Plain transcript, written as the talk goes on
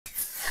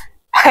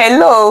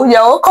Hello,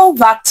 you're welcome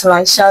back to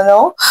my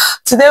channel.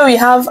 Today we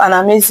have an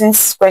amazing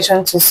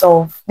question to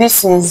solve.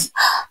 This is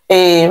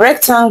a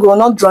rectangle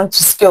not drawn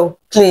to scale.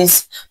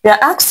 Please, we are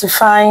asked to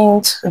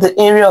find the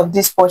area of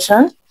this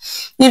portion.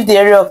 If the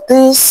area of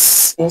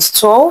this is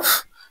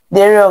 12,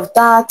 the area of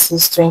that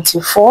is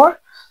 24,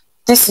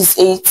 this is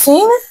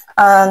 18,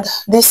 and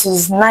this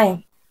is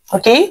 9.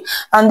 Okay,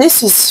 and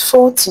this is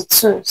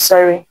 42.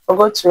 Sorry,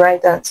 forgot to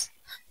write that.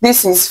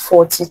 This is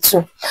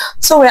 42.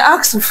 So we're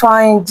asked to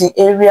find the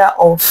area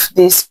of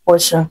this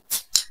portion.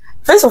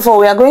 First of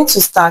all, we are going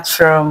to start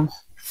from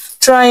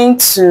trying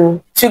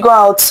to figure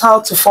out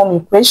how to form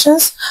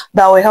equations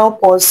that will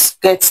help us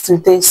get to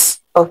this.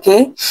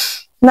 Okay,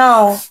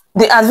 now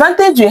the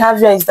advantage we have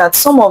here is that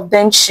some of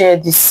them share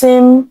the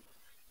same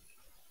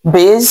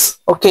base,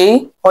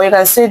 okay, or you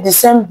can say the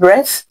same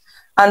breadth,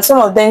 and some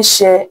of them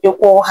share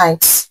equal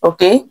heights.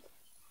 Okay,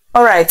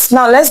 all right,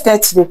 now let's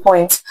get to the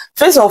point.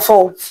 First of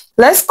all,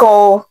 let's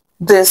call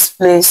this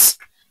place,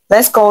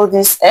 let's call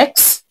this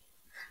X,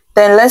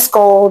 then let's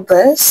call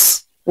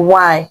this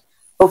Y.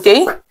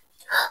 Okay,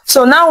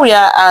 so now we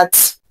are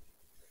at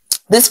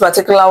this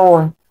particular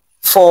one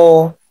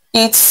for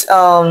its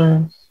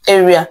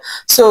area.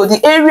 So the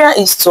area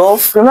is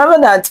 12. Remember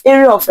that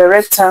area of a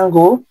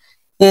rectangle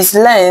is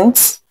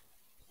length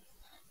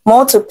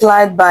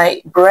multiplied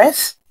by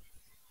breadth.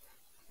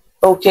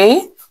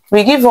 Okay,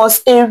 we give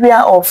us area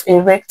of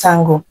a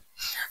rectangle.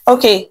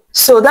 Okay,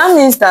 so that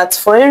means that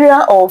for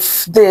area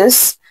of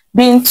this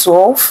being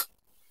 12,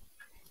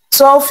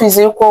 12 is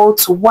equal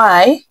to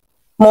Y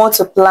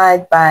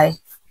multiplied by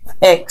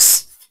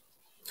X.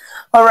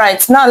 All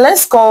right, now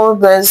let's call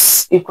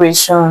this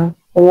equation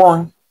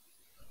 1.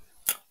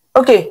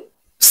 Okay,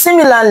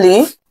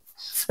 similarly,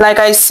 like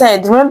I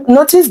said,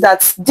 notice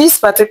that this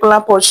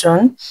particular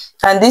portion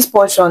and this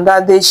portion,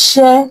 that they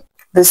share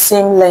the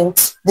same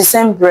length, the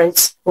same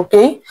breadth.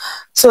 Okay,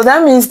 so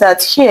that means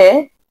that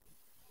here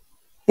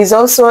is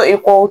also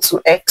equal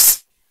to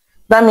X.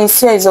 That means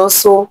here is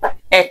also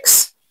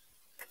X.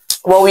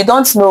 Well, we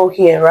don't know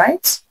here,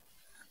 right?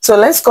 So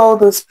let's call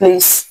this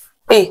place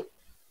A.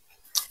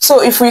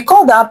 So if we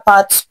call that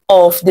part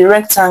of the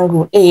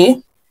rectangle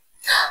A,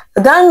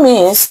 that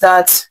means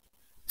that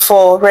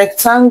for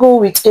rectangle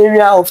with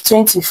area of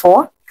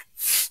 24,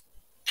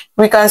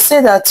 we can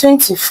say that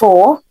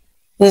 24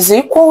 is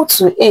equal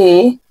to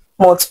A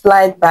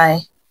multiplied by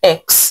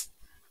X.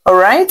 All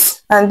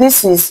right, and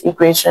this is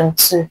equation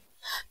 2.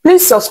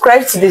 Please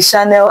subscribe to the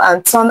channel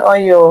and turn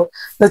on your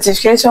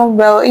notification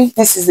bell if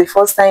this is the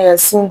first time you are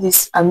seeing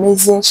this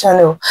amazing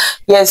channel.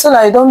 Yes, so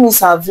that you don't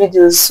miss our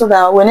videos, so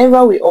that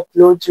whenever we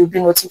upload, you'll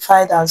be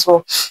notified as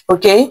well.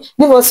 Okay,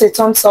 give us a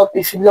thumbs up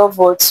if you love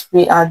what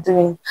we are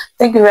doing.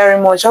 Thank you very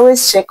much.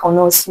 Always check on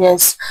us.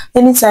 Yes,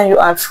 anytime you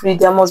are free,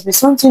 there must be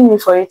something new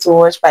for you to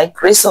watch by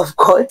grace of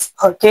God.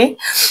 Okay,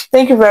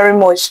 thank you very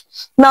much.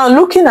 Now,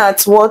 looking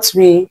at what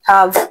we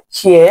have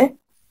here,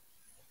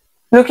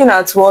 we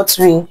can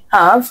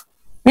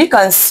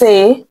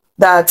say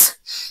that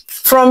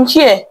from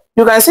here,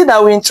 you can see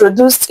that we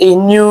introduced a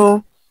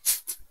new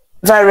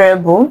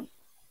variable,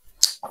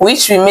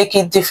 which will make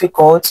it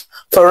difficult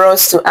for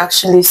us to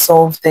actually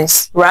solve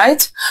this,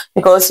 right?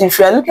 Because if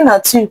you are looking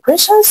at two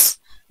equations,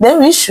 then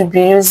we should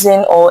be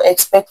using or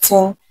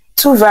expecting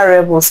two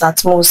variables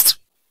at most.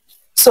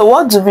 So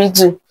what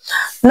do?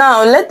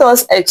 Now, let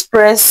us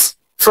express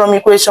from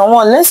equation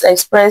 1, let's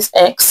express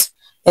X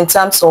in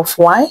terms of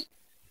Y.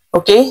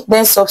 Okay,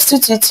 then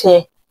substitute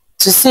here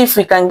to see if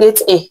we can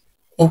get A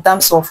in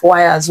terms of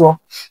Y as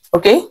well.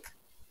 Okay,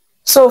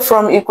 so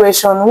from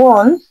equation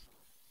 1,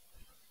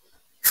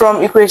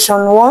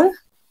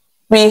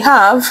 we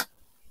have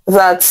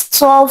that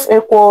 12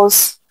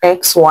 equals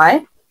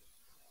XY.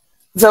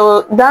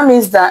 So that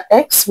means that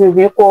X will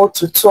be equal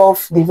to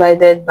 12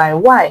 divided by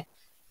Y.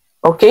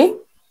 Okay,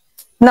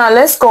 now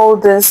let's call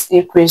this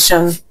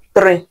equation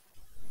 3.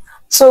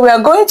 So we are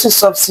going to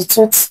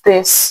substitute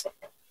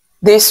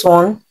this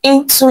one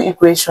into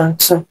equation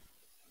 2.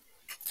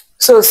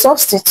 So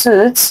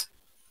substitute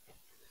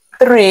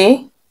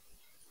 3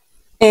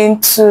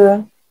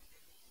 into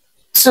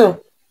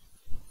 2.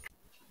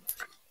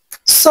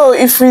 So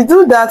if we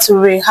do that,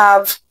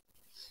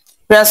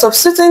 we are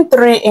substituting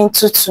 3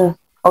 into 2.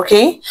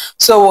 Okay,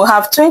 so we'll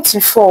have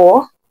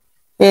 24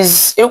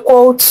 is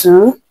equal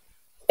to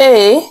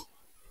A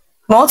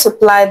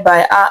multiplied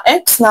by our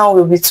X now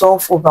will be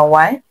 12 over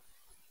Y.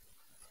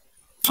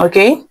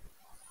 Okay,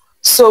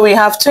 so we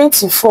have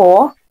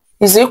 24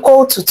 is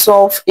equal to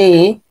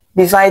 12A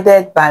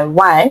divided by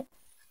Y.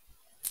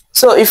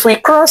 So if we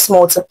cross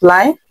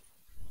multiply,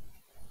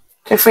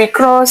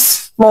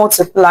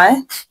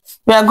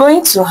 we are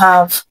going to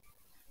have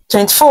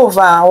 24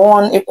 over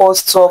 1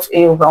 equals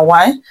 12A over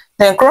Y.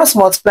 Then cross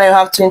multiply, you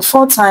have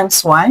 24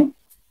 times Y,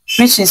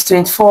 which is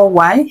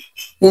 24Y,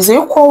 is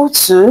equal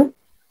to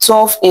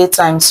 12A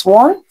times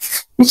 1,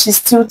 which is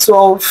still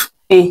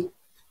 12A.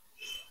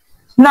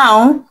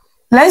 Now,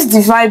 let's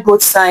divide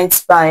both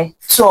sides by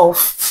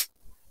 12.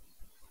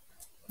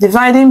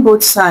 Dividing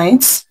both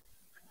sides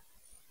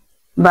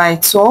by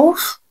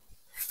 12,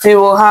 we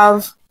will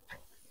have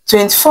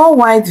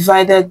 24y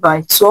divided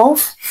by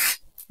 12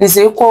 is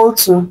equal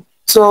to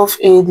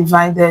 12a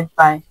divided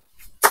by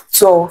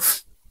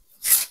 12.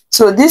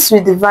 So this,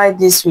 we divide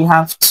this, we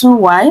have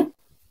 2y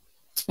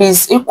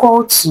is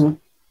equal to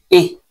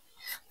a.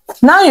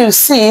 Now you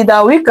see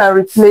that we can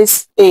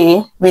replace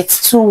a with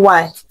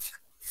 2y,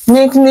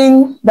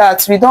 meaning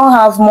that we don't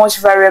have much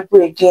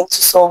variable again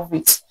to solve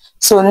it.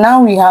 So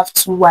now we have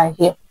 2y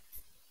here.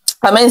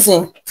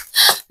 Amazing.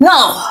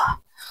 Now,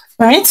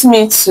 permit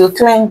me to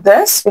clean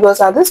this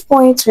because at this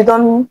point we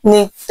don't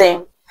need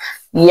them.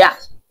 Yeah.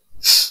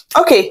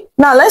 Okay,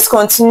 now let's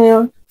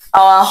continue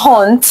our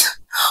hunt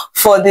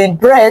for the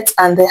breadth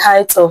and the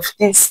height of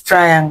this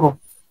triangle.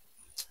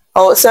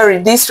 Oh, sorry,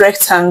 this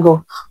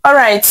rectangle. All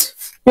right,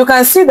 you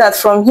can see that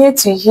from here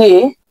to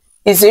here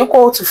is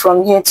equal to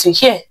from here to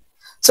here.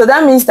 So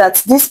that means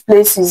that this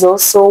place is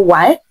also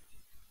y.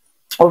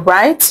 All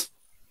right.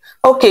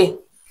 Okay,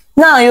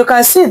 now you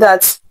can see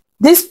that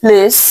this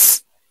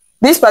place,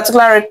 this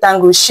particular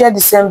rectangle, share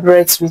the same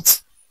breadth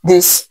with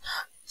this.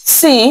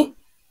 See,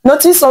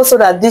 notice also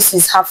that this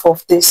is half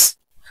of this.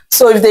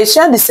 So if they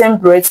share the same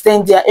breadth,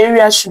 then their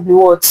area should be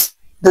what?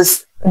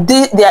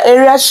 Their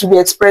area should be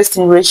expressed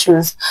in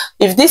ratios.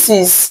 If this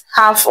is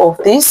half of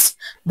this,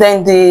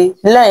 then the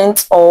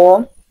length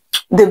or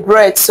the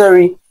breadth,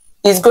 sorry,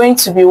 is going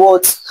to be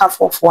what?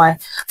 Half of y.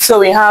 So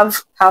we have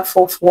half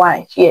of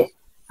y here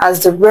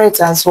as the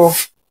breadth as well.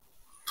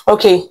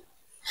 Okay.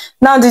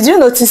 Now, did you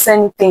notice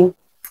anything?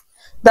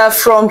 That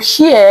from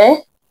here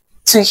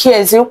to here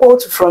is equal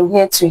to from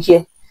here to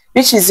here,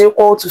 which is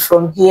equal to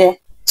from here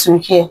to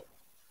here.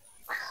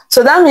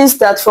 So that means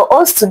that for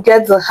us to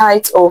get the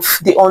height of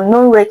the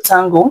unknown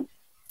rectangle,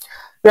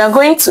 we are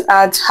going to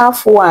add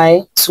half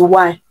y to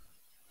y.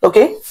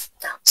 Okay?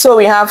 So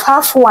we have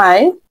half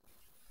y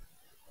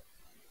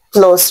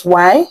plus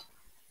y.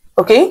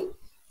 Okay?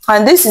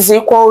 And this is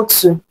equal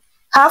to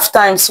half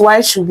times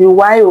y should be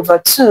y over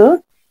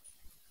 2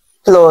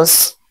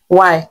 plus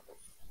y.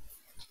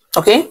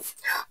 Okay?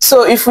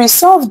 So if we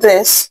solve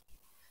this,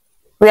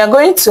 we are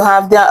going to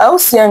have their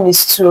LCM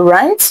is 2,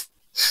 right?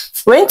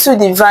 When 2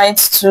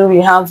 divides 2,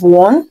 we have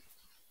 1.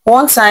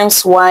 1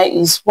 times y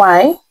is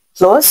y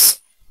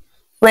plus.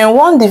 When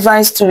 1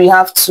 divides 2, we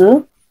have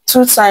 2.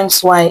 2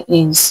 times y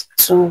is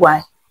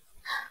 2y.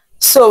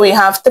 So we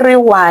have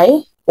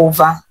 3y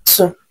over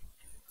 2.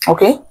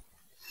 Okay?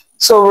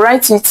 So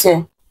write it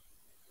here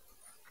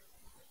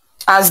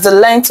as the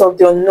length of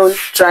the unknown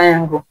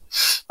triangle.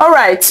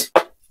 Alright.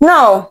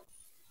 Now,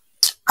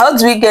 how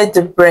do we get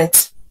the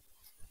breadth?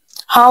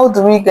 How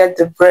do we get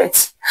the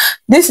breadth?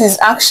 This is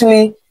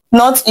actually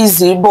not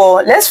easy,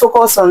 but let's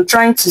focus on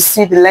trying to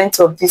see the length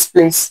of this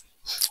place.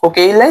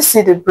 Okay, let's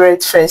see the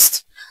breadth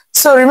first.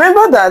 So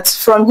remember that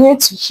from here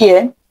to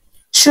here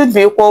should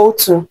be equal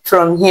to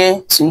from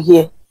here to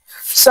here.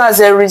 So as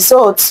a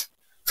result,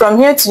 from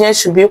here to here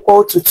should be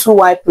equal to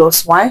 2y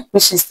plus y,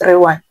 which is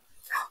 3y.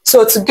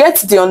 So to get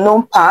the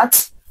unknown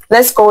part,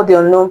 let's call the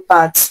unknown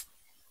part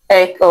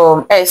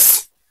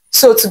s.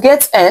 So to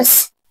get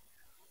s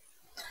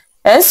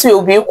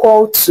will be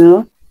equal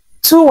to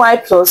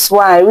 2y plus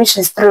y, which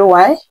is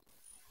 3y,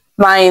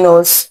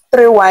 minus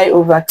 3y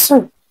over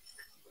 2.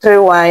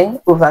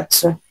 3y over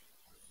 2.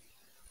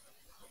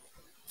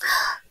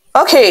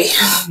 Okay,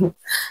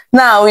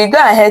 now we go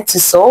ahead to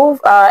solve.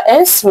 Our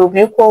s will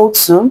be equal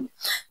to,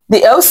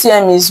 the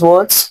LCM is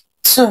what?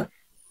 2.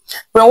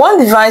 When 1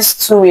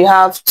 divides 2, we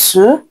have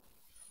 2.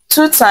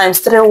 2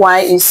 times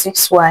 3y is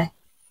 6y.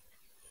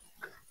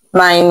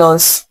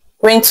 Minus,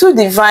 when 2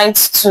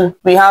 divides 2,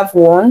 we have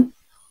 1.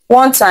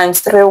 1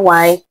 times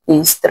 3y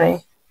is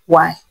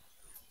 3y.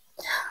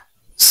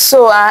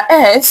 So our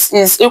s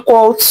is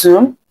equal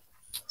to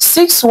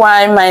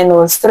 6y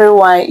minus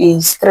 3y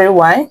is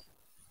 3y.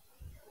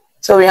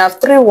 So we have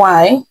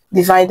 3y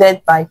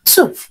divided by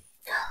 2.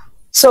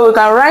 So we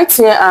can write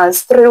here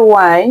as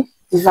 3y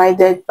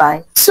divided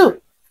by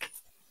 2.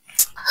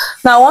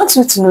 Now I want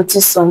you to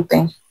notice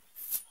something.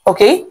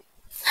 Okay?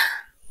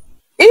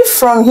 If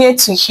from here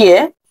to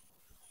here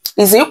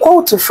is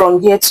equal to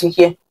from here to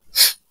here,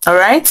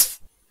 alright,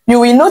 you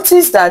will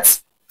notice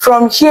that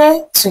from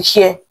here to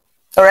here,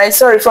 alright,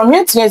 sorry, from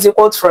here to here is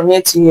equal to from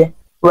here to here,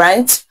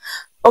 right?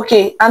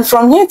 Okay, and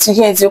from here to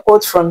here is equal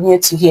to from here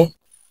to here.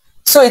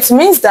 So it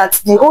means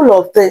that the whole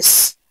of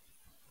this,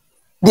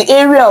 the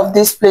area of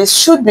this place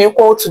should be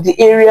equal to the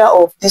area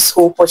of this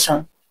whole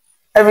portion.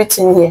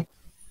 Everything here.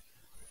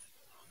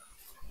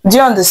 Do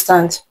you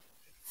understand?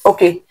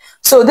 Okay,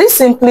 so this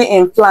simply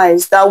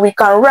implies that we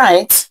can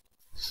write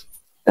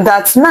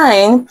that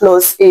 9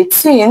 plus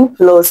 18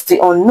 plus the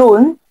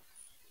unknown,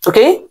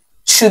 okay,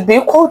 should be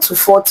equal to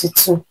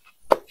 42.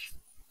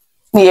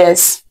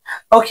 Yes.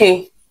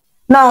 Okay.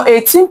 Now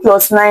 18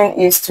 plus 9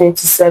 is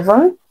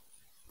 27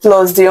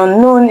 plus the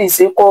unknown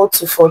is equal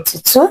to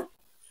 42.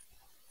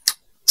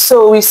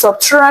 So we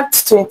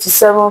subtract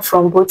 27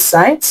 from both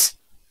sides.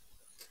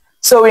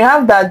 So we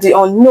have that the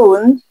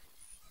unknown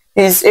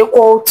is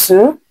equal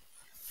to,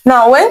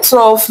 now when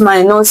 12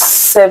 minus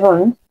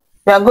 7,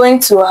 we are going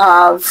to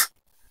have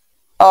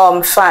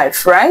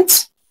 5,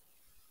 right?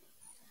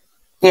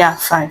 Yeah,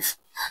 5.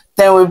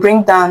 Then we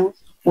bring down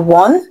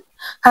 1,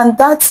 and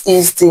that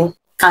is the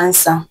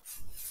answer.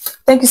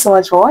 Thank you so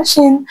much for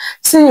watching.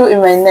 See you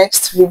in my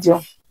next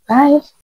video. Bye.